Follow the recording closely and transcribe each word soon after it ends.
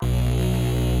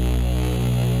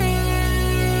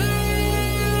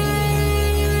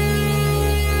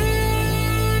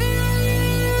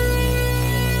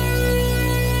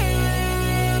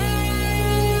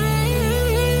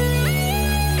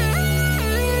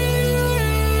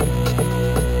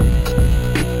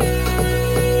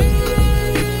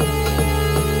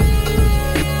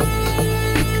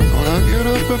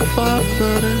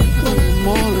5:30 in the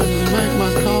morning to make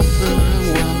my coffee.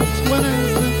 When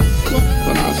is it?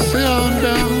 When I sit on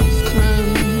down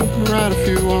and write a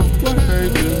few on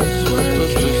pages of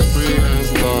just freehand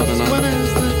thought, and when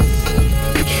is it?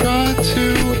 Try to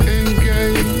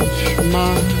engage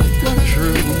my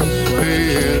truth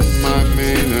in my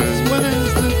meaning. When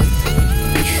is it?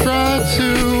 Try to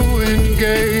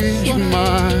engage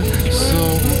my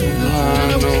soul.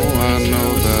 I know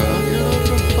that.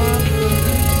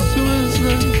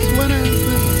 When is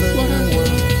it?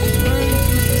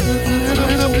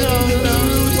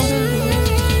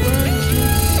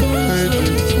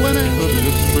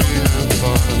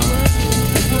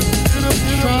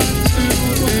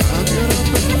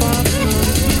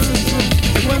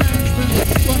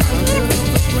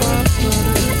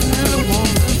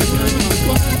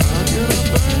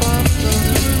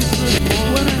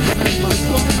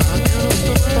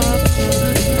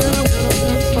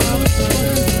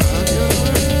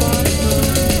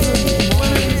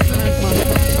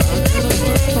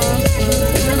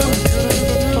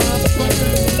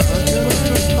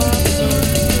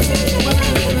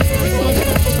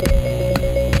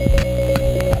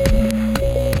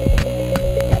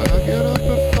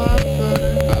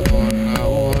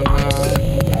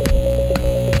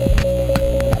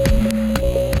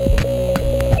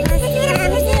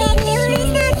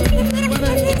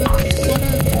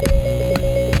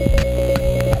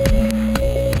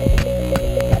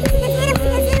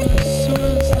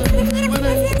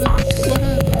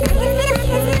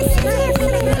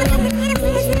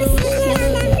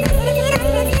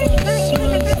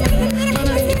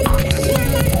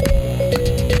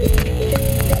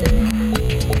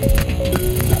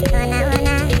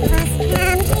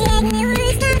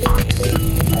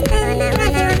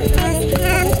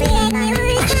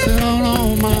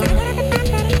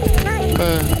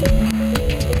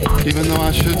 Even though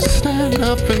I should stand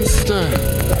up instead,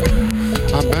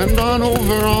 I bend on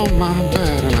over on my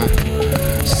bed and I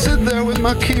sit there with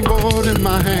my keyboard in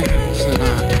my hands, and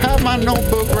I have my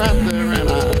notebook right there and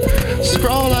I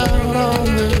scroll out on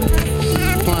this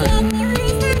plan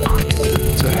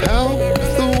to help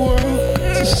the world,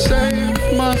 to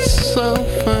save myself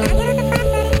and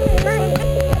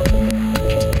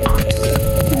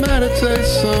meditate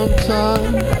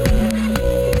sometime.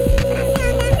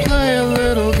 Play a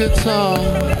little guitar,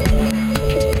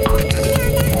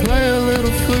 play a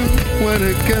little flute when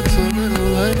it gets a little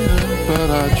later. But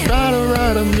I try to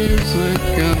write the music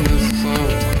in this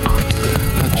song.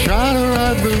 I try to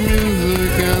write the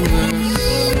music in this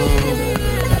song.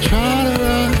 I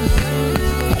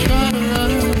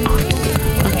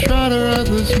try to write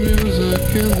this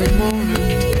music in the morning.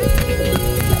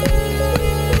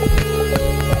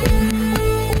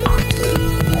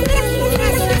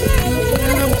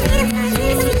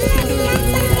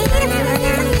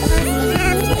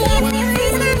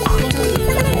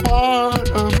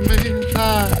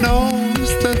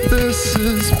 This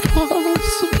is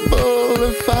possible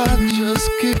if I just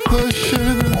keep pushing.